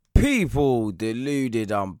People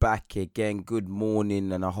deluded, I'm back again. Good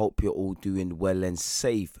morning, and I hope you're all doing well and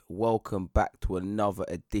safe. Welcome back to another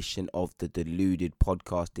edition of the Deluded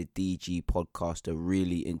Podcast, the DG Podcast, a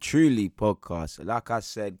really and truly podcast. Like I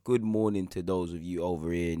said, good morning to those of you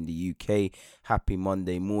over here in the UK. Happy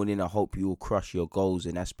Monday morning. I hope you all crush your goals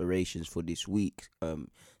and aspirations for this week.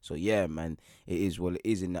 So yeah, man, it is what it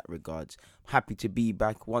is in that regards. Happy to be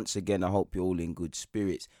back once again. I hope you're all in good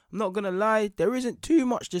spirits. I'm not gonna lie, there isn't too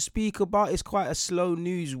much to speak about. It's quite a slow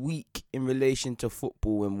news week in relation to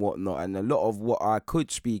football and whatnot, and a lot of what I could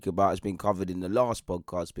speak about has been covered in the last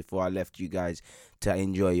podcast before I left you guys to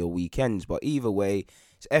enjoy your weekends. But either way,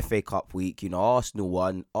 it's FA Cup week. Arsenal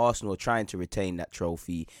won. Arsenal are trying to retain that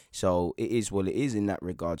trophy. So it is what it is in that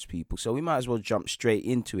regards, people. So we might as well jump straight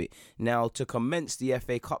into it. Now, to commence the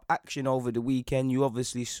FA Cup action over the weekend, you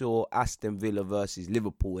obviously saw Aston Villa versus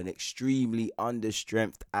Liverpool, an extremely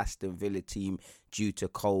understrength Aston Villa team due to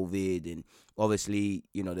COVID. And obviously,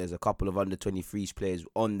 there's a couple of under-23s players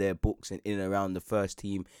on their books and in and around the first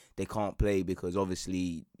team. They can't play because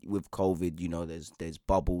obviously with COVID, there's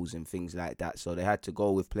bubbles and things like that. So they had to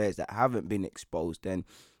go with players that haven't been exposed. And,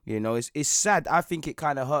 it's sad. I think it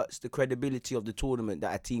kind of hurts the credibility of the tournament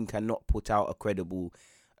that a team cannot put out a credible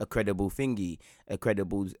thingy, a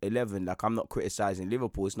credible 11. Like, I'm not criticizing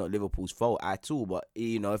Liverpool. It's not Liverpool's fault at all. But,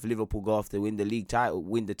 if Liverpool go off to win the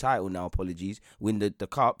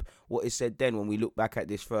cup, what is said then when we look back at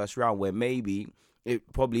this first round, where maybe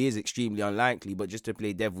it probably is extremely unlikely, but just to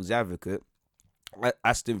play devil's advocate,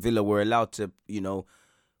 Aston Villa were allowed to,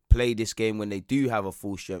 play this game when they do have a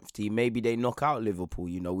full strength team. Maybe they knock out Liverpool.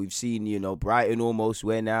 We've seen, Brighton almost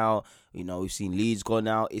went out. We've seen Leeds gone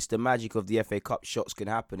out. It's the magic of the FA Cup. Shots can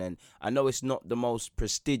happen. And I know it's not the most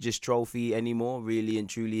prestigious trophy anymore, really and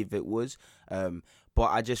truly, if it was. But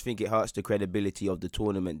I just think it hurts the credibility of the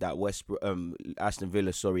tournament that Aston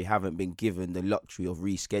Villa, haven't been given the luxury of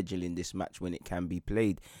rescheduling this match when it can be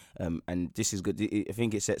played. And this is good. I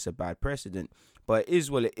think it sets a bad precedent. But it is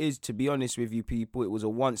what it is, to be honest with you people. It was a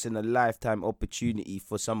once-in-a-lifetime opportunity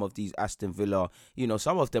for some of these Aston Villa.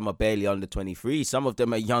 Some of them are barely under 23. Some of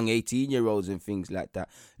them are young 18-year-olds and things like that.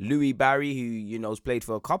 Louis Barry, who, has played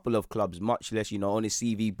for a couple of clubs, much less, on his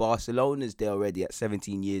CV, Barcelona's there already at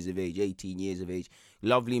 17 years of age, 18 years of age.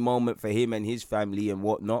 Lovely moment for him and his family and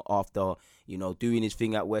whatnot after, doing his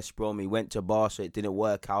thing at West Brom. He went to Barca, it didn't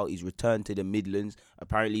work out. He's returned to the Midlands.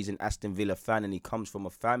 Apparently he's an Aston Villa fan and he comes from a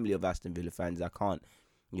family of Aston Villa fans. I can't,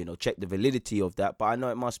 check the validity of that, but I know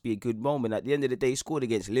it must be a good moment. At the end of the day, he scored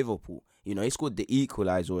against Liverpool. He scored the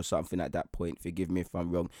equaliser or something at that point, forgive me if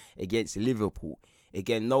I'm wrong, against Liverpool.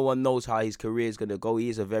 Again, no one knows how his career is going to go. He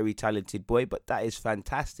is a very talented boy, but that is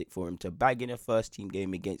fantastic for him to bag in a first-team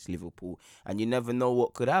game against Liverpool. And you never know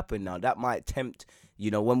what could happen now. That might tempt,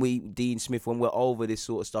 Dean Smith, when we're over this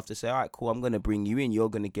sort of stuff, to say, all right, cool, I'm going to bring you in. You're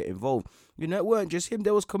going to get involved. It weren't just him.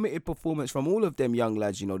 There was committed performance from all of them young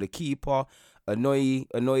lads. The keeper,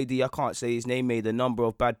 Anoidi, I can't say his name, made a number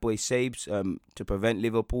of bad boy saves to prevent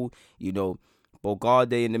Liverpool.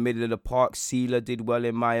 Bogarde in the middle of the park. Sealer did well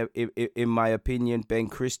in my opinion. Ben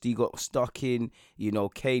Christie got stuck in.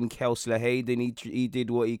 Kane, Kelsler, Hayden, he did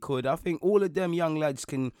what he could. I think all of them young lads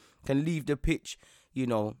can leave the pitch,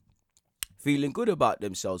 feeling good about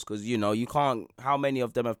themselves, because you can't. How many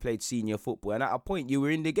of them have played senior football? And at a point, you were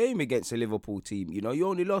in the game against a Liverpool team. You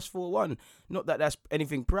only lost 4-1. Not that that's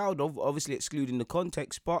anything proud of, obviously excluding the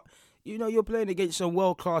context, but you're playing against some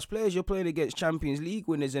world-class players. You're playing against Champions League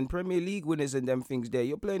winners and Premier League winners and them things there.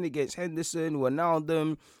 You're playing against Henderson,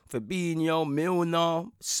 Wijnaldum, Fabinho, Milner,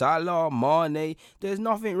 Salah, Mane. There's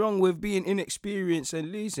nothing wrong with being inexperienced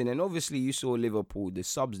and losing. And obviously, you saw Liverpool, the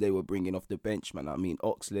subs they were bringing off the bench, man. I mean,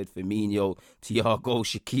 Oxlade, Firmino, Thiago,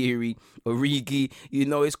 Shaqiri, Origi.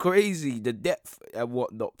 It's crazy, the depth and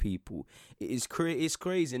whatnot, people. It's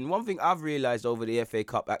crazy. And one thing I've realised over the FA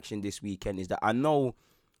Cup action this weekend is that I know,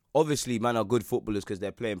 obviously, man are good footballers because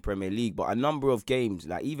they're playing Premier League, but a number of games,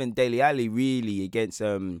 like even Dele Alli really against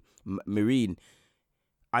Marine,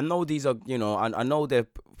 I know these are, I know they're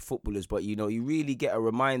footballers, but, you really get a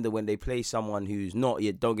reminder when they play someone who's not,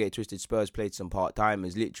 yet don't get it twisted, Spurs played some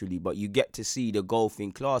part-timers, literally, but you get to see the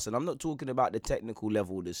golfing class, and I'm not talking about the technical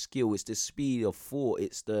level, the skill, it's the speed of thought,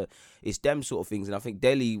 it's them sort of things, and I think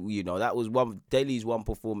Dele, that was Dele's one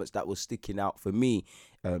performance that was sticking out for me,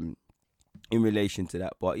 in relation to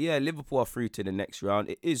that. But yeah, Liverpool are through to the next round.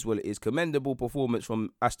 It is what it is. Commendable performance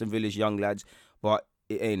from Aston Villa's young lads, but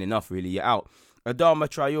it ain't enough really. You're out. Adama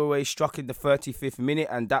Traore struck in the 35th minute,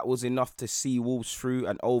 and that was enough to see Wolves through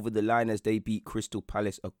and over the line as they beat Crystal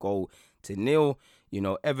Palace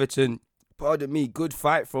 1-0. Everton Pardon me, good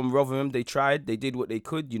fight from Rotherham. They tried, they did what they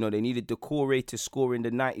could. You know, they needed Decore to score in the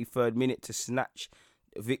 93rd minute to snatch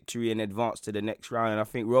victory and advance to the next round. And I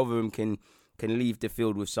think Rotherham can leave the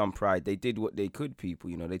field with some pride. They did what they could, people.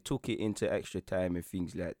 You know, they took it into extra time and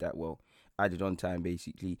things like that. Well, added on time,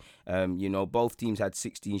 basically. You know, both teams had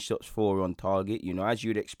 16 shots, 4 on target. You know, as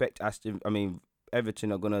you'd expect,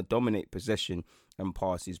 Everton are going to dominate possession and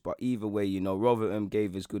passes. But either way, you know, Rotherham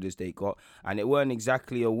gave as good as they got. And it weren't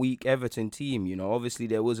exactly a weak Everton team. You know, obviously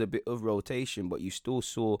there was a bit of rotation, but you still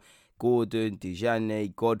saw Gordon,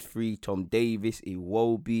 Dejane, Godfrey, Tom Davis,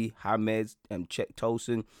 Iwobi, Hamed, Cech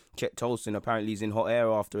Tolson. Cech Tolson apparently is in hot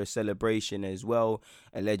air after a celebration as well,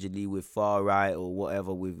 allegedly with far right or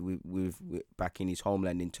whatever with back in his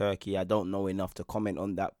homeland in Turkey. I don't know enough to comment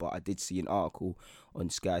on that, but I did see an article on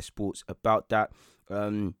Sky Sports about that.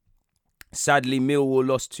 Sadly, Millwall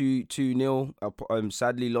lost 2-0.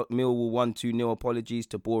 Sadly, Millwall won 2-0. Apologies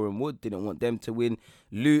to Boreham Wood. Didn't want them to win.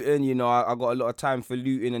 Luton, you know, I got a lot of time for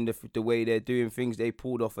Luton and the way they're doing things. They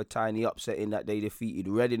pulled off a tiny upset in that they defeated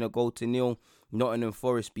Reading a goal to nil. Nottingham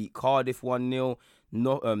Forest beat Cardiff 1-0.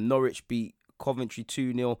 Norwich beat Coventry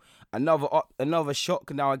 2-0. Another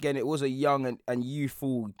shock. Now, again, it was a young and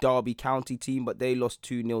youthful Derby County team, but they lost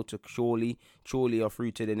 2-0 to Chorley. Chorley are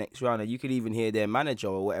through to the next round, and you could even hear their manager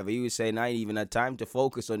or whatever. He was saying, "I ain't even had time to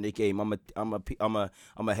focus on the game. I'm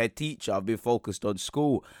a head teacher. I've been focused on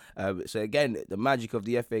school." So again, the magic of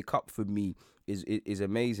the FA Cup for me is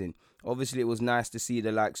amazing. Obviously, it was nice to see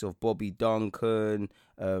the likes of Bobby Duncan.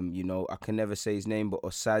 You know, I can never say his name, but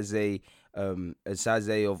Osaze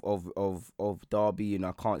of Derby. You know,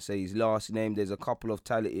 I can't say his last name. There's a couple of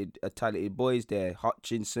talented boys there.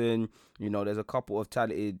 Hutchinson. You know, there's a couple of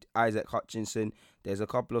talented Isaac Hutchinson. There's a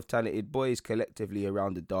couple of talented boys collectively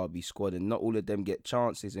around the Derby squad, and not all of them get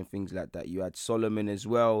chances and things like that. You had Solomon as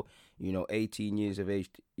well. You know, 18 years of age.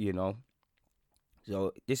 You know.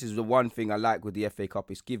 So this is the one thing I like with the FA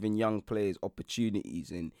Cup. It's giving young players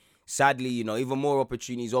opportunities. And sadly, you know, even more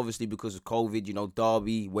opportunities, obviously, because of COVID. You know,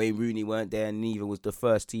 Derby, Wayne Rooney weren't there, and neither was the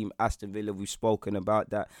first team, Aston Villa. We've spoken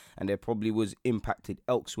about that. And there probably was impacted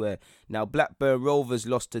elsewhere. Now, Blackburn Rovers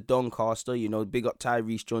lost to Doncaster. You know, big up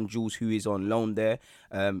Tyrese John-Jules, who is on loan there.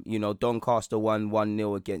 You know, Doncaster won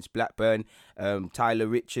 1-0 against Blackburn. Tyler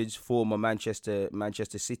Richards, former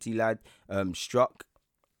Manchester City lad, struck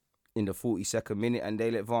in the 42nd minute, and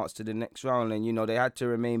they'll advance to the next round. And, you know, they had to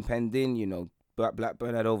remain penned in. You know,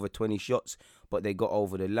 Blackburn had over 20 shots, but they got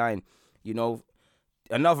over the line. You know,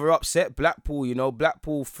 another upset, Blackpool. You know,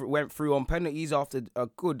 Blackpool went through on penalties after a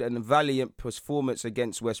good and valiant performance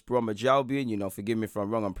against West Bromwich Albion. You know, forgive me if I'm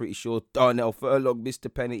wrong. I'm pretty sure Darnell Furlong missed the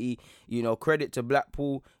penalty. You know, credit to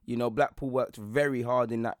Blackpool. You know, Blackpool worked very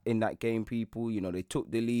hard in that game, people. You know, they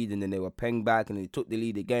took the lead and then they were penged back and they took the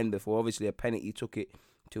lead again before obviously a penalty took it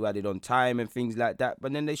to added on time and things like that.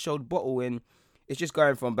 But then they showed bottle, and it's just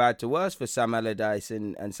going from bad to worse for Sam Allardyce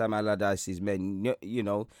and Sam Allardyce's men. You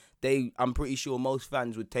know, I'm pretty sure most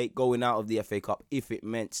fans would take going out of the FA Cup if it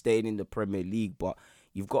meant staying in the Premier League. But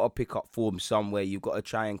you've got to pick up form somewhere. You've got to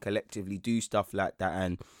try and collectively do stuff like that.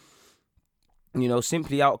 And, you know,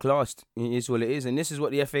 simply outclassed. It is what it is. And this is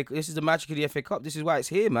the magic of the FA Cup. This is why it's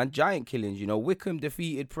here, man. Giant killings. You know, Wickham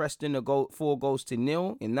defeated Preston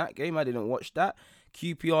 4-0 in that game. I didn't watch that.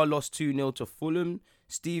 QPR lost 2-0 to Fulham.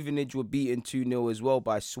 Stevenage were beaten 2-0 as well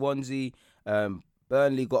by Swansea.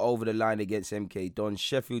 Burnley got over the line against MK Dons.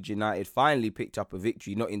 Sheffield United finally picked up a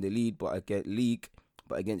victory, not in the lead, but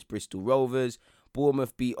against Bristol Rovers.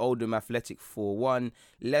 Bournemouth beat Oldham Athletic 4-1.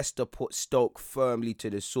 Leicester put Stoke firmly to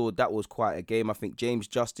the sword. That was quite a game. I think James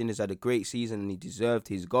Justin has had a great season and he deserved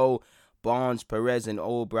his goal. Barnes, Perez and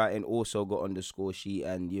Albrighton also got on the score sheet,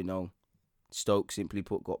 and, you know, Stoke, simply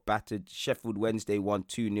put, got battered. Sheffield Wednesday won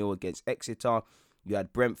 2-0 against Exeter. You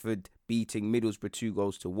had Brentford beating Middlesbrough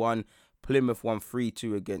 2-1. Plymouth won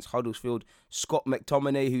 3-2 against Huddersfield. Scott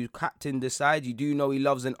McTominay, who captained the side, you do know he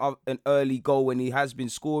loves an early goal when he has been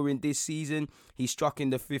scoring this season. He struck in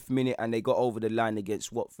the 5th minute and they got over the line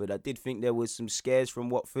against Watford. I did think there was some scares from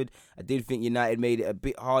Watford. I did think United made it a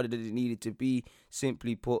bit harder than it needed to be.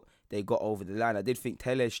 Simply put, they got over the line. I did think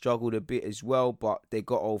Telles struggled a bit as well, but they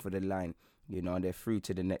got over the line. You know, and they're through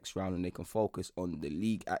to the next round and they can focus on the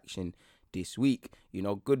league action this week. You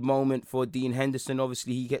know, good moment for Dean Henderson.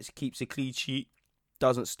 Obviously, he keeps a clean sheet,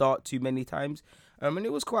 doesn't start too many times. And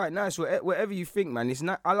it was quite nice. Whatever you think, man, it's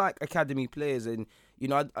not. I like academy players, and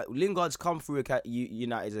Lingard's come through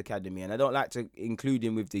United's academy, and I don't like to include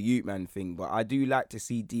him with the youth man thing, but I do like to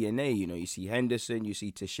see DNA. You see Henderson, you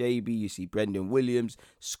see Tashabi, you see Brendan Williams,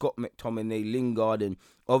 Scott McTominay, Lingard, and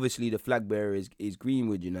obviously the flag bearer is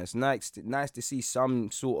Greenwood. It's nice to see some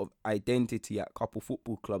sort of identity at a couple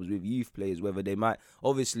football clubs with youth players, whether they might,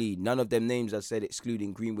 obviously none of them names I said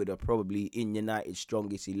excluding Greenwood are probably in United's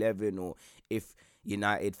strongest 11, or if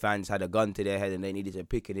United fans had a gun to their head and they needed to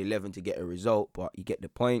pick an 11 to get a result, but you get the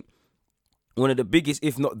point. One of the biggest,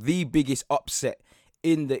 if not the biggest upset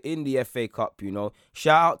in the FA Cup,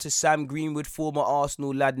 Shout out to Sam Greenwood, former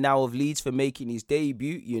Arsenal lad, now of Leeds, for making his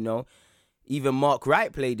debut, Even Mark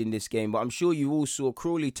Wright played in this game, but I'm sure you all saw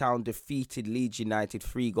Crawley Town defeated Leeds United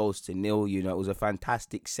 3-0. It was a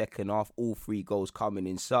fantastic second half, all 3 goals coming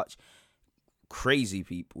in such crazy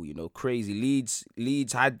people, crazy.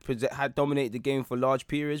 Leeds had dominated the game for large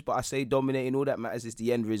periods, but I say dominating, all that matters is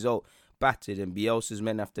the end result. Battered, and Bielsa's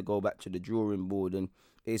men have to go back to the drawing board, and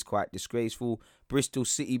it is quite disgraceful. Bristol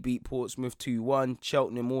City beat Portsmouth 2-1.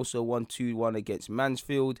 Cheltenham also won 2-1 against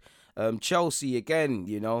Mansfield. Chelsea again,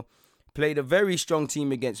 played a very strong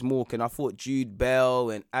team against Morecambe. I thought Jude Bell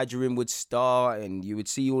and Adrian would start, and you would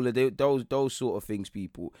see all of those sort of things,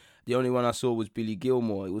 people. The only one I saw was Billy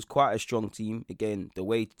Gilmore. It was quite a strong team. Again, the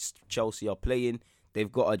way Chelsea are playing,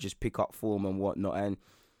 they've got to just pick up form and whatnot. And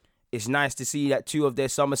it's nice to see that 2 of their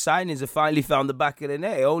summer signings have finally found the back of the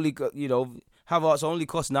net. It only got, Havertz only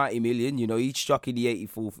cost 90 million. He struck in the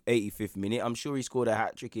 85th minute. I'm sure he scored a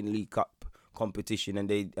hat-trick in League Cup competition,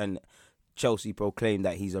 and Chelsea proclaimed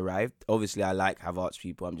that he's arrived. Obviously, I like Havertz,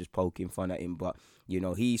 people. I'm just poking fun at him, but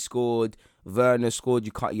he scored. Werner scored.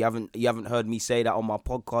 You haven't heard me say that on my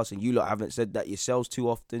podcast, and you lot haven't said that yourselves too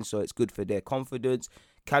often. So it's good for their confidence.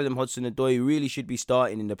 Callum Hudson-Odoi really should be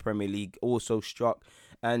starting in the Premier League. Also struck,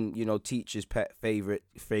 and teacher's pet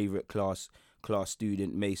favorite class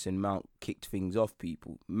student Mason Mount kicked things off.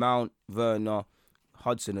 People, Mount, Werner,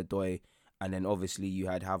 Hudson-Odoi. And then obviously you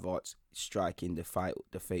had Havertz striking the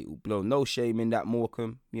fatal blow. No shame in that,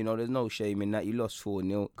 Morecambe. There's no shame in that. You lost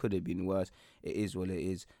 4-0. Could have been worse. It is what it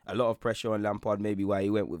is. A lot of pressure on Lampard, maybe why he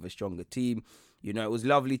went with a stronger team. It was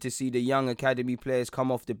lovely to see the young academy players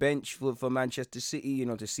come off the bench for Manchester City.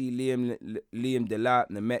 To see Liam Delap,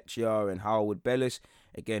 Nemetja and Howard Bellis.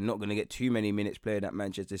 Again, not going to get too many minutes playing at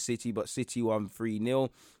Manchester City, but City won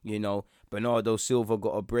 3-0. Bernardo Silva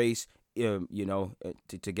got a brace. To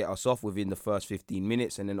get us off within the first 15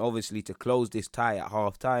 minutes, and then obviously to close this tie at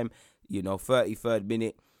half time, 33rd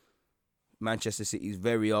minute, Manchester City's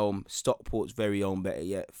very own, Stockport's very own, better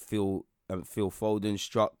yet, Phil Foden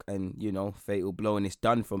struck, and fatal blow, and it's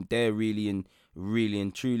done from there, really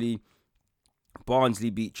and truly. Barnsley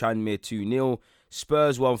beat Tranmere 2-0.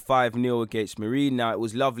 Spurs won 5-0 against Marine. Now, it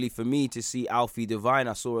was lovely for me to see Alfie Devine.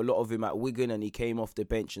 I saw a lot of him at Wigan, and he came off the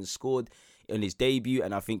bench and scored in his debut,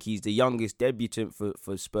 and I think he's the youngest debutant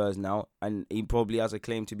for Spurs now, and he probably has a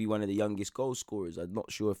claim to be one of the youngest goal scorers. I'm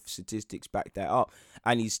not sure if statistics back that up,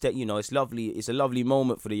 and it's lovely. It's a lovely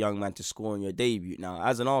moment for the young man to score in your debut. Now,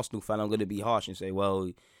 as an Arsenal fan, I'm going to be harsh and say, well,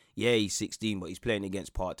 yeah, he's 16, but he's playing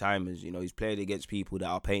against part-timers. He's playing against people that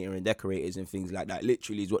are painter and decorators and things like that.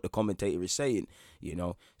 Literally is what the commentator is saying,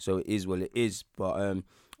 so it is what it is. But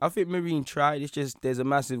I think Marine tried. It's just there's a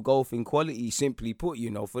massive gulf in quality, simply put.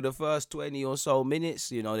 For the first 20 or so minutes,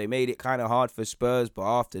 they made it kind of hard for Spurs, but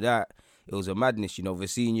after that, it was a madness.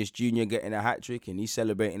 Vinicius Jr. getting a hat-trick, and he's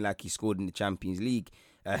celebrating like he scored in the Champions League.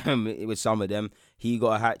 With some of them, he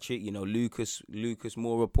got a hat-trick. Lucas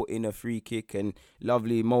Moura put in a free kick, and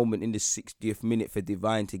lovely moment in the 60th minute for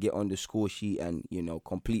Divine to get on the score sheet and,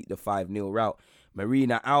 complete the 5-0 route.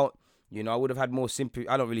 Marina out. I would have had more sympathy.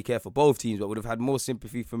 I don't really care for both teams, but I would have had more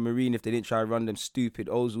sympathy for Marine if they didn't try and run them stupid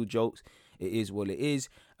Ozil jokes. It is what it is.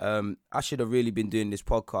 I should have really been doing this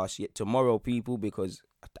podcast yet tomorrow, people, because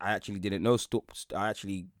I actually didn't know.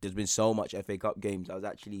 There's been so much FA Cup games. I was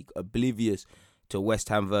actually oblivious to West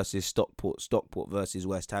Ham versus Stockport versus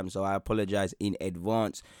West Ham. So I apologize in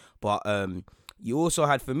advance. But you also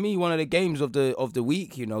had, for me, one of the games of the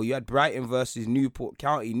week. You had Brighton versus Newport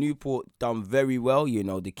County. Newport done very well.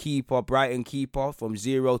 The Brighton keeper from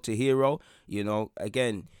zero to hero.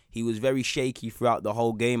 Again, he was very shaky throughout the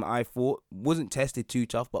whole game, I thought. Wasn't tested too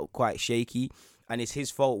tough, but quite shaky. And it's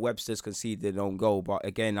his fault Webster's conceded their own goal. But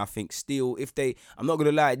again, I think still, I'm not going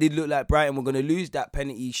to lie, it did look like Brighton were going to lose that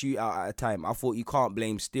penalty shootout at a time. I thought you can't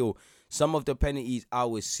blame Still. Some of the penalties I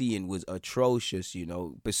was seeing was atrocious,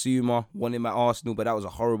 Basuma won him at Arsenal, but that was a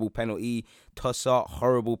horrible penalty. Tossart,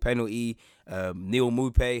 horrible penalty. Neil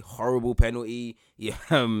Mupe, horrible penalty.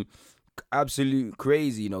 Absolute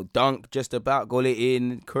crazy, Dunk just about got it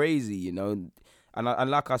in. Crazy,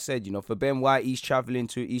 And like I said, for Ben White, he's travelling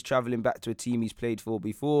back to a team he's played for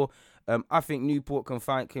before. I think Newport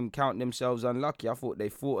can count themselves unlucky. I thought they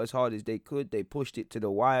fought as hard as they could. They pushed it to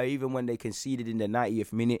the wire. Even when they conceded in the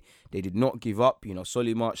 90th minute, they did not give up.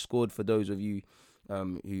 Solly March scored, for those of you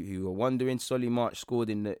who were wondering. Solly March scored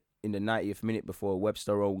in the 90th minute before a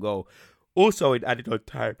Webster own goal. Also in added on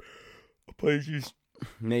time. Apologies.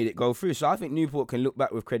 Made it go through. So I think Newport can look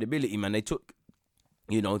back with credibility, man. They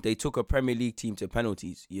took a Premier League team to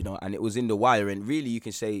penalties, and it was in the wire. And really, you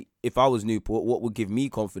can say, if I was Newport, what would give me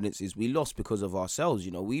confidence is we lost because of ourselves.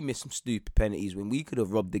 We missed some stupid penalties when we could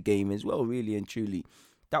have robbed the game as well, really and truly.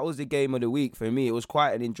 That was the game of the week for me. It was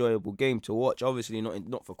quite an enjoyable game to watch. Obviously,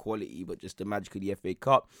 not for quality, but just the magic of the FA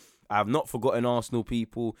Cup. I have not forgotten Arsenal,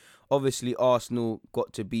 people. Obviously, Arsenal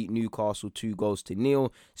got to beat Newcastle 2-0.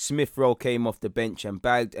 Smith Rowe came off the bench and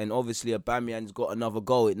bagged. And obviously, Aubameyang's got another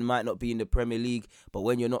goal. It might not be in the Premier League, but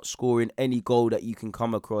when you're not scoring, any goal that you can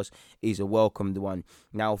come across is a welcomed one.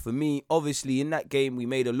 Now, for me, obviously, in that game, we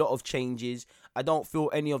made a lot of changes. I don't feel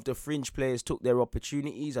any of the fringe players took their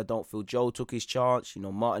opportunities. I don't feel Joe took his chance.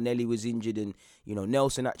 Martinelli was injured, and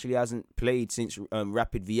Nelson actually hasn't played since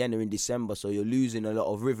Rapid Vienna in December, so you're losing a lot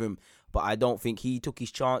of rhythm. But I don't think he took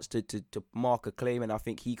his chance to mark a claim, and I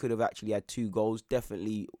think he could have actually had 2 goals.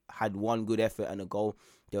 Definitely had one good effort and a goal.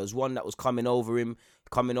 There was one that was coming over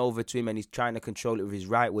to him, and he's trying to control it with his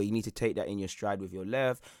right, where you need to take that in your stride with your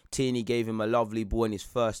left. Tierney gave him a lovely ball, and his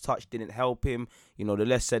first touch didn't help him. The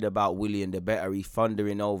less said about Willian, the better. He's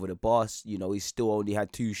thundering over the boss. He's still only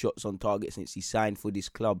had 2 shots on target since he signed for this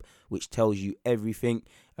club, which tells you everything.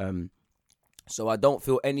 So I don't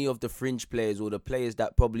feel any of the fringe players or the players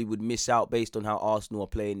that probably would miss out based on how Arsenal are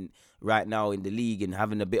playing right now in the league and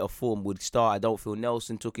having a bit of form would start. I don't feel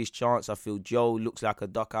Nelson took his chance. I feel Joe looks like a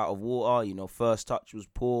duck out of water. First touch was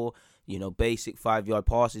poor. Basic 5-yard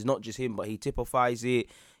passes. Not just him, but he typifies it.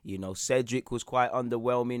 Cedric was quite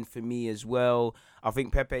underwhelming for me as well. I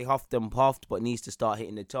think Pepe huffed and puffed, but needs to start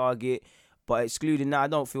hitting the target. But excluding that, I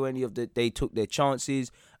don't feel any of they took their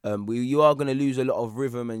chances. You are going to lose a lot of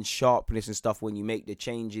rhythm and sharpness and stuff when you make the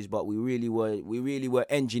changes, but we really were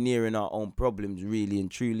engineering our own problems, really and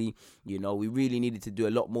truly. We really needed to do a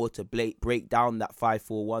lot more to break down that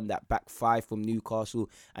 5-4-1, that back 5 from Newcastle.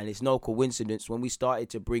 And it's no coincidence when we started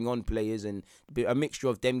to bring on players, and a mixture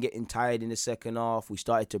of them getting tired in the second half, we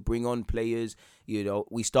started to bring on players.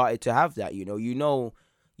 We started to have that.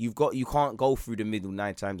 You can't go through the middle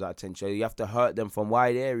 9 times out of 10. So you have to hurt them from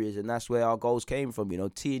wide areas, and that's where our goals came from.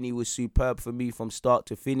 Tierney was superb for me from start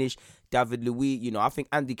to finish. David Luiz, I think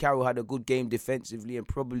Andy Carroll had a good game defensively and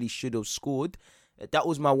probably should have scored. That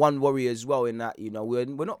was my one worry as well, in that, we're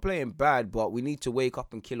not playing bad, but we need to wake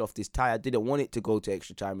up and kill off this tie. I didn't want it to go to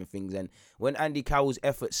extra time and things. And when Andy Carroll's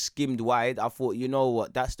effort skimmed wide, I thought, you know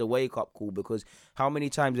what, that's the wake-up call. Because how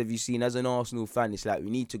many times have you seen, as an Arsenal fan, it's like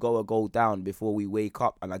we need to go a goal down before we wake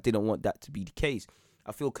up, and I didn't want that to be the case.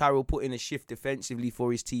 I feel Carroll put in a shift defensively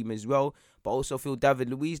for his team as well, but also feel David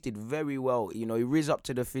Luiz did very well. He rose up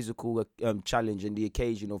to the physical challenge and the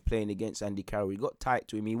occasion of playing against Andy Carroll. He got tight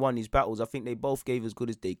to him. He won his battles. I think they both gave as good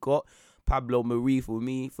as they got. Pablo Mari for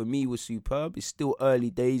me was superb. It's still early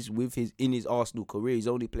days in his Arsenal career. He's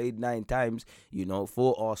only played 9 times,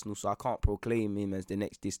 for Arsenal, so I can't proclaim him as the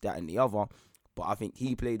next this, that, and the other. But I think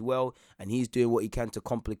he played well, and he's doing what he can to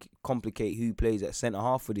complicate who plays at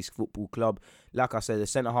centre-half for this football club. Like I said, the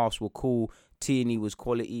centre-halves were cool. Tierney was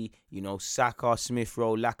quality. Saka, Smith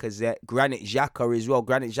Rowe, Lacazette, Granit Xhaka as well.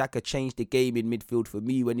 Granit Xhaka changed the game in midfield for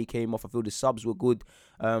me when he came off. I feel the subs were good.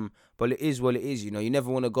 But it is what it is. You never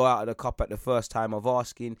want to go out of the cup at the first time of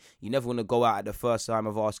asking. You never want to go out at the first time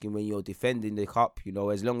of asking when you're defending the cup.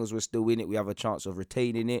 As long as we're still in it, we have a chance of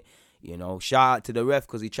retaining it. Shout out to the ref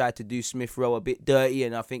because he tried to do Smith Rowe a bit dirty,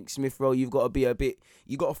 and I think Smith Rowe, you got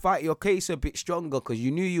to fight your case a bit stronger because you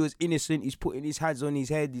knew he was innocent. He's putting his hands on his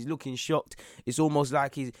head. He's looking shocked. It's almost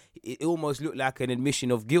like it almost looked like an admission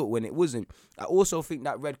of guilt when it wasn't. I also think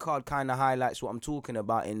that red card kind of highlights what I'm talking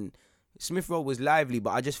about. In Smith Rowe was lively,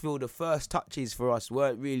 but I just feel the first touches for us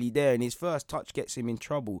weren't really there, and his first touch gets him in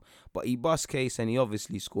trouble. But he bust case and he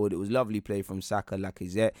obviously scored. It was lovely play from Saka,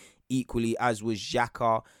 Lacazette, equally as was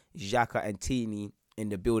Xhaka and Tierney in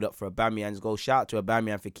the build-up for Aubameyang's goal. Shout out to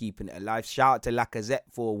Aubameyang for keeping it alive. Shout out to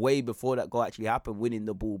Lacazette for way before that goal actually happened, winning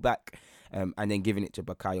the ball back and then giving it to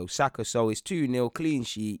Bukayo Saka. So it's 2-0, clean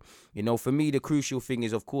sheet. For me, the crucial thing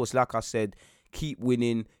is, of course, like I said, keep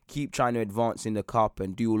winning, keep trying to advance in the cup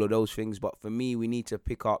and do all of those things. But for me, we need to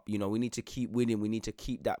pick up, we need to keep winning. We need to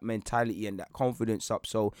keep that mentality and that confidence up.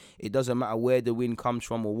 So it doesn't matter where the win comes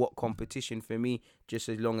from or what competition for me, just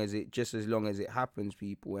as long as it happens,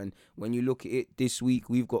 people. And when you look at it this week,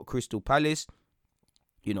 we've got Crystal Palace.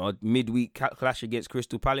 A midweek clash against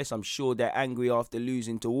Crystal Palace. I'm sure they're angry after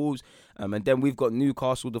losing to Wolves, and then we've got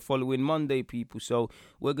Newcastle the following Monday, people. So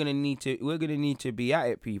we're gonna need to be at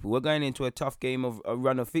it, people. We're going into a tough game of a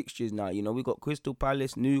run of fixtures now. We've got Crystal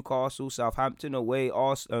Palace, Newcastle, Southampton away,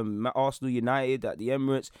 Arsenal United at the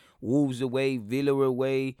Emirates, Wolves away, Villa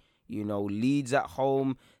away. Leeds at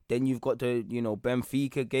home. Then you've got the,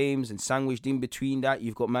 Benfica games, and sandwiched in between that,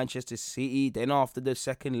 you've got Manchester City. Then after the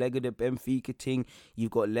second leg of the Benfica thing,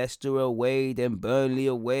 you've got Leicester away, then Burnley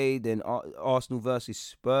away, then Arsenal versus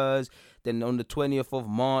Spurs. Then on the 20th of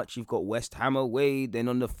March, you've got West Ham away. Then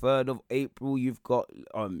on the 3rd of April, you've got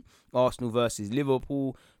Arsenal versus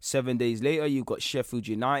Liverpool. 7 days later, you've got Sheffield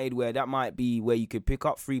United, where that might be where you could pick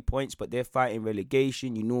up 3 points, but they're fighting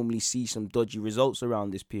relegation. You normally see some dodgy results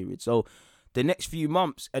around this period. So the next few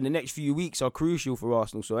months and the next few weeks are crucial for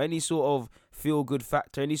Arsenal. So any sort of feel-good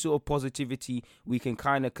factor, any sort of positivity we can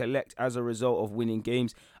kind of collect as a result of winning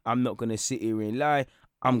games, I'm not going to sit here and lie.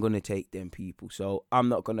 I'm going to take them, people. So I'm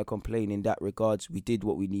not going to complain in that regards. We did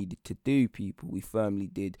what we needed to do, people. We firmly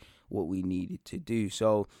did what we needed to do.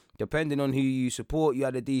 So depending on who you support, you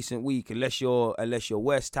had a decent week. Unless you're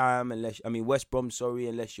West Ham, West Brom,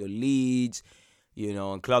 unless you're Leeds,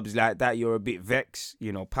 and clubs like that, you're a bit vexed,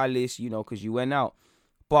 Palace, because you went out.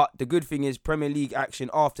 But the good thing is Premier League action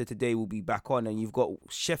after today will be back on, and you've got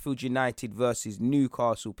Sheffield United versus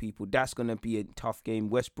Newcastle, people. That's going to be a tough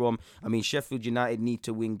game. Sheffield United need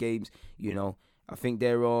to win games, I think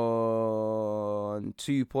they're on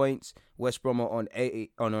 2 points. West Brom are on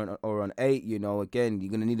 8. Again, you're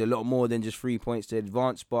going to need a lot more than just 3 points to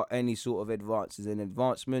advance, but any sort of advance is an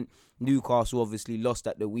advancement. Newcastle obviously lost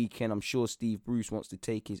at the weekend. I'm sure Steve Bruce wants to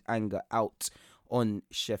take his anger out on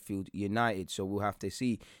Sheffield United, so we'll have to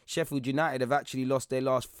see. Sheffield United have actually lost their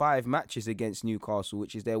last 5 matches against Newcastle,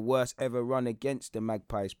 which is their worst ever run against the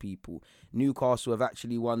Magpies, people. Newcastle have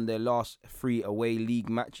actually won their last 3 away league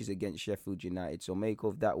matches against Sheffield United, so make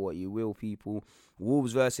of that what you will, people.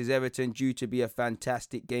 Wolves versus Everton, due to be a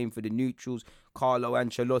fantastic game for the neutrals. Carlo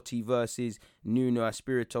Ancelotti versus Nuno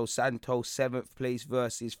Espirito Santo, 7th place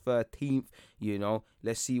versus 13th.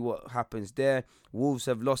 Let's see what happens there. Wolves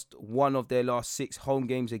have lost 1 of their last 6 home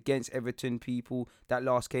games against Everton, people. That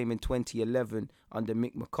last came in 2011 under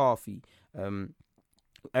Mick McCarthy.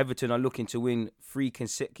 Everton are looking to win 3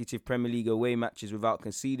 consecutive Premier League away matches without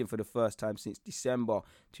conceding for the first time since December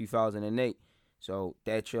 2008. So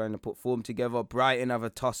they're trying to put form together. Brighton have a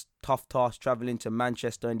tough task travelling to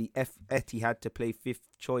Manchester and the Etihad to play 5th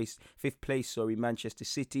place, Manchester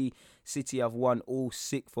City. City have won all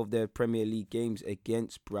 6 of their Premier League games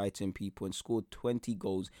against Brighton, people, and scored 20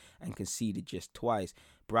 goals and conceded just twice.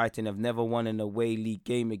 Brighton have never won an away league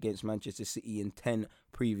game against Manchester City in 10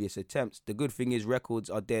 previous attempts. The good thing is records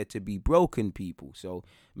are there to be broken, people. So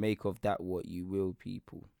make of that what you will,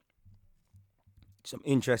 people. Some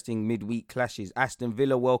interesting midweek clashes. Aston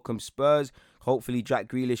Villa welcome Spurs. Hopefully Jack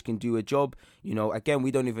Grealish can do a job. Again,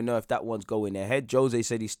 we don't even know if that one's going ahead. Jose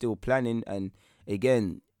said he's still planning. And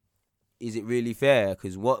again, is it really fair?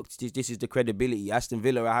 Because this is the credibility. Aston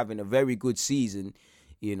Villa are having a very good season.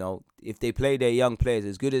 If they play their young players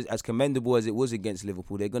as good as commendable as it was against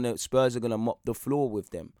Liverpool, Spurs are gonna mop the floor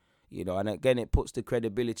with them. And again, it puts the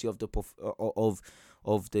credibility of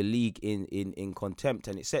the league in contempt,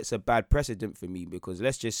 and it sets a bad precedent for me, because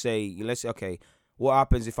let's say, what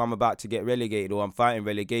happens if I'm about to get relegated or I'm fighting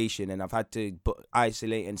relegation and I've had to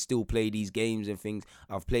isolate and still play these games and things?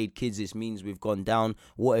 I've played kids, this means we've gone down.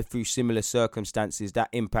 What if through similar circumstances that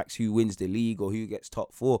impacts who wins the league or who gets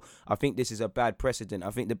top 4? I think this is a bad precedent.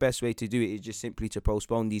 I think the best way to do it is just simply to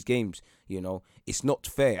postpone these games. It's not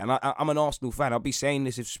fair. And I'm an Arsenal fan. I'll be saying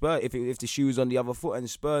this if the shoe is on the other foot and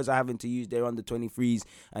Spurs are having to use their under 23s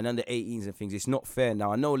and under 18s and things. It's not fair.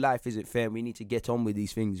 Now, I know life isn't fair. We need to get on with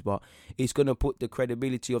these things, but it's going to put the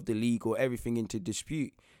credibility of the league or everything into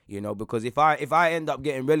dispute, because if I end up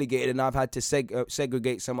getting relegated and I've had to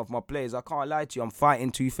segregate some of my players, I can't lie to you, I'm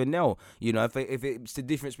fighting tooth and nail. If it's the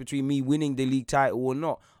difference between me winning the league title or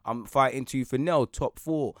not, I'm fighting tooth and nail. Top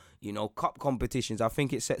 4, cup competitions. I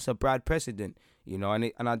think it sets a bad precedent, and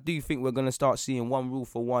I do think we're going to start seeing one rule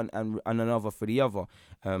for one and another for the other.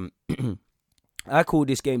 I call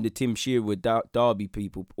this game the Tim Sherwood derby,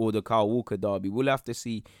 people, or the Kyle Walker derby. We'll have to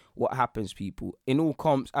see what happens, people. In all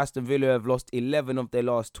comps, Aston Villa have lost 11 of their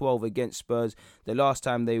last 12 against Spurs. The last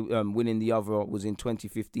time they winning the other was in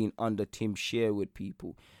 2015 under Tim Sherwood,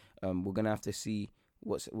 people. We're going to have to see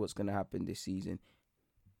what's going to happen this season.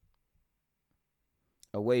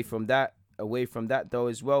 Away from that though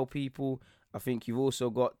as well, people, I think you've also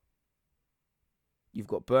got You've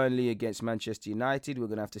got Burnley against Manchester United. We're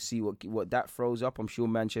going to have to see what that throws up. I'm sure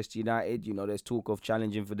Manchester United, there's talk of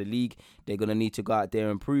challenging for the league. They're going to need to go out there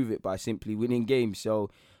and prove it by simply winning games. So,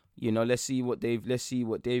 let's see what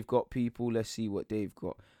they've got, people. Let's see what they've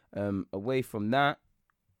got. Away from that,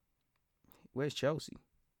 where's Chelsea?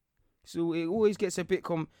 So it always gets a bit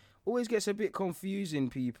confusing,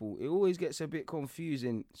 people. It always gets a bit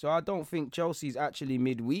confusing. So I don't think Chelsea's actually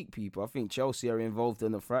midweek, people. I think Chelsea are involved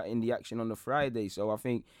in the action on the Friday. So I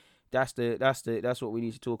think that's what we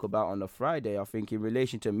need to talk about on the Friday. I think in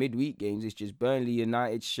relation to midweek games, it's just Burnley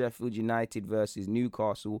United, Sheffield United versus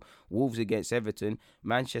Newcastle, Wolves against Everton,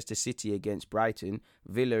 Manchester City against Brighton,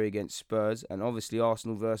 Villa against Spurs, and obviously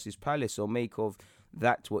Arsenal versus Palace. So make of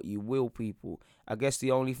that what you will, people. I guess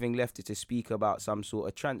the only thing left is to speak about some sort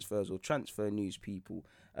of transfers or transfer news, people.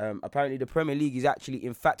 Apparently the Premier League is actually,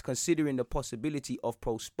 in fact, considering the possibility of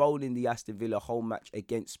postponing the Aston Villa home match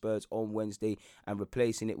against Spurs on Wednesday and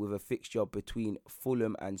replacing it with a fixture between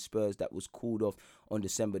Fulham and Spurs that was called off on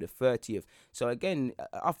December the 30th. So again,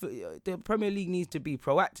 the Premier League needs to be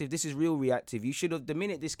proactive. This is real reactive. The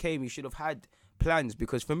minute this came, you should have had plans,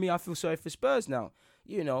 because for me, I feel sorry for Spurs now.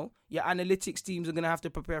 Your analytics teams are going to have to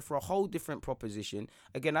prepare for a whole different proposition.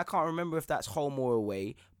 Again, I can't remember if that's home or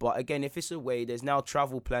away. But again, if it's away, there's now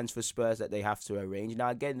travel plans for Spurs that they have to arrange. Now,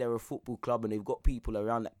 again, they're a football club and they've got people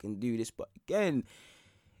around that can do this. But again,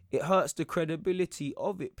 it hurts the credibility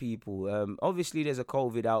of it, people. Obviously, there's a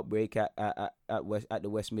COVID outbreak at the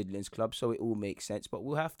West Midlands club, so it all makes sense. But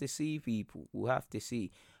we'll have to see, people. We'll have to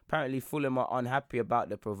see. Apparently, Fulham are unhappy about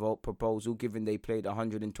the proposal, given they played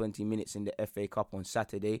 120 minutes in the FA Cup on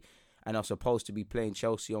Saturday and are supposed to be playing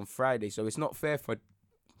Chelsea on Friday. So it's not fair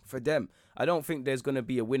for them. I don't think there's going to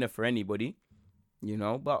be a winner for anybody,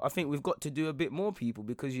 But I think we've got to do a bit more, people,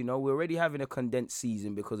 because, we're already having a condensed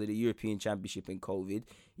season because of the European Championship and COVID.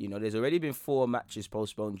 There's already been 4 matches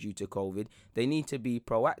postponed due to COVID. They need to be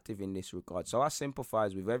proactive in this regard. So I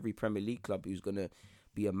sympathise with every Premier League club who's going to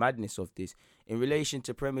be a madness of this. In relation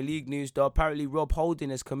to Premier League news, though, apparently Rob Holding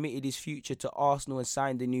has committed his future to Arsenal and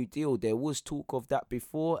signed a new deal. There was talk of that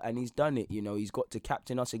before, and he's done it. He's got to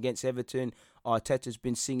captain us against Everton. Arteta's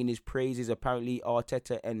been singing his praises. Apparently,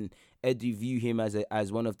 Arteta and Eddie view him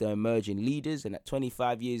as one of the emerging leaders, and at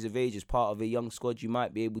 25 years of age, as part of a young squad, you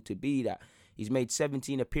might be able to be that. He's made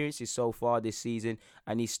 17 appearances so far this season,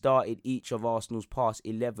 and he started each of Arsenal's past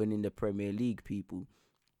 11 in the Premier League, people.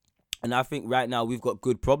 And I think right now we've got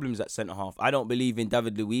good problems at centre-half. I don't believe in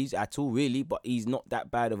David Luiz at all, really, but he's not that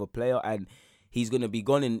bad of a player, and he's going to be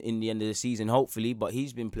gone in the end of the season, hopefully, but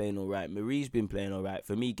he's been playing all right. Marie's been playing all right.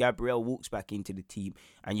 For me, Gabriel walks back into the team,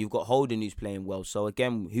 and you've got Holden who's playing well. So,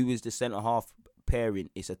 again, who is the centre-half pairing?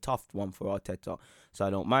 It's a tough one for Arteta, so I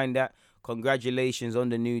don't mind that. Congratulations on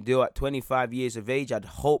the new deal. At 25 years of age, I'd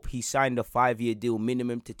hope he signed a 5-year deal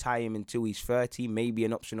minimum to tie him until he's 30. Maybe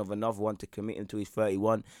an option of another one to commit him until he's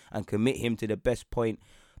 31 and commit him to the best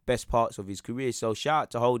parts of his career. So shout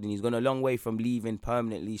out to Holden. He's gone a long way from leaving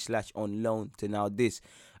permanently / on loan to now this.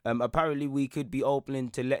 Apparently, we could be open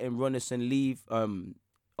to letting Runnison leave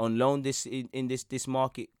on loan this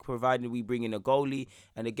market, provided we bring in a goalie.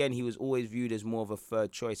 And again, he was always viewed as more of a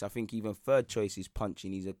third choice. I think even third choice is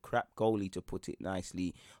punching. He's a crap goalie, to put it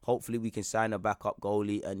nicely. Hopefully we can sign a backup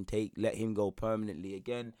goalie and let him go permanently.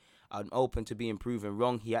 Again, I'm open to being proven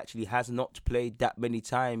wrong. He actually has not played that many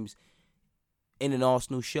times in an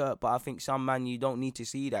Arsenal shirt, but I think some man, you don't need to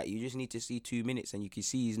see that. You just need to see 2 minutes, and you can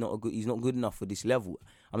see he's not good enough for this level.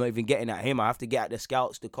 I'm not even getting at him. I have to get at the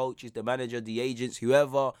scouts, the coaches, the manager, the agents,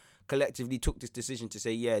 whoever collectively took this decision to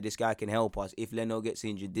say, yeah, this guy can help us. If Leno gets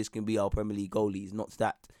injured, this can be our Premier League goalie. He's not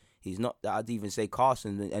that. I'd even say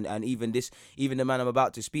Carson, and even the man I'm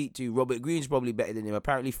about to speak to, Robert Green's probably better than him.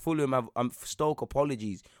 Apparently Fulham have Stoke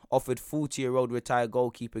offered 40-year-old retired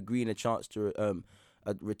goalkeeper Green a chance to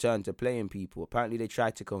a return to playing, people. Apparently they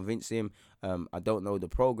tried to convince him. I don't know the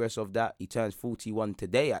progress of that. He turns 41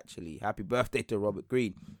 today, actually. Happy birthday to Rob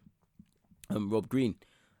Green.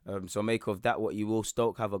 So make of that what you will.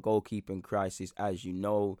 Stoke have a goalkeeping crisis, as you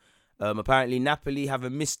know. Apparently Napoli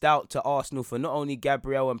have missed out to Arsenal for not only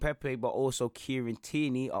Gabriel and Pepe, but also Kieran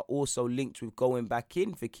Tierney. Are also linked with going back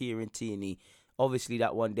in for Kieran Tierney. Obviously,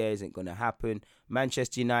 that one there isn't going to happen.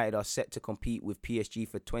 Manchester United are set to compete with PSG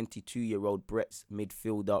for 22-year-old Brett's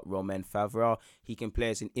midfielder, Romain Favre. He can play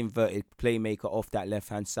as an inverted playmaker off that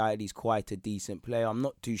left-hand side. He's quite a decent player. I'm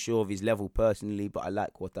not too sure of his level personally, but I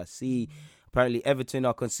like what I see. Apparently, Everton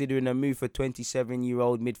are considering a move for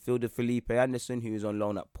 27-year-old midfielder Felipe Anderson, who is on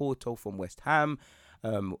loan at Porto from West Ham.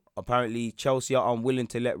 Apparently, Chelsea are unwilling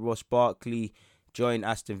to let Ross Barkley join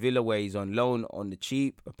Aston Villa, where he's on loan on the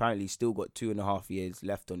cheap. Apparently, he's still got 2.5 years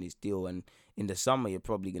left on his deal, and in the summer, you're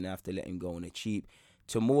probably going to have to let him go on a cheap.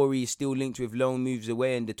 Tomori is still linked with loan moves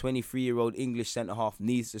away, and the 23-year-old English centre-half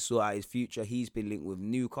needs to sort out his future. He's been linked with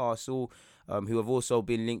Newcastle, who have also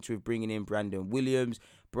been linked with bringing in Brandon Williams.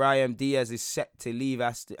 Brahim Diaz is set to leave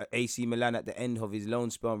AC Milan at the end of his loan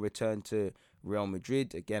spell and return to Real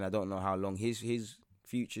Madrid. Again, I don't know how long his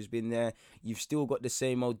future's been there. You've still got the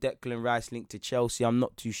same old Declan Rice linked to Chelsea. I'm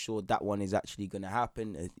not too sure that one is actually going to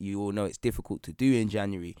happen. You all know it's difficult to do in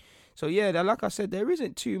January. So yeah, like I said, there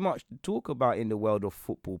isn't too much to talk about in the world of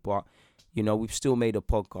football, but you know, we've still made a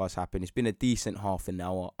podcast happen. It's been a decent half an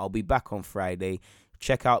hour. I'll be back on Friday.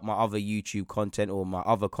 Check out my other YouTube content, or my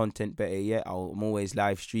other content, better yet. I'm always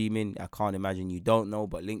live streaming. I can't imagine you don't know,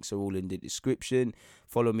 but links are all in the description.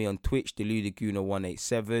 Follow me on Twitch,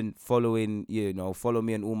 DeLudiguna187. Follow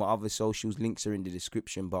me on all my other socials. Links are in the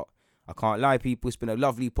description. But I can't lie, people. It's been a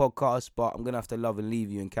lovely podcast, but I'm going to have to love and leave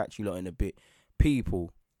you and catch you lot in a bit.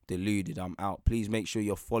 People, Deluded, I'm out. Please make sure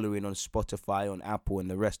you're following on Spotify, on Apple, and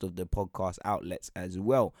the rest of the podcast outlets as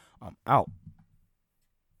well. I'm out.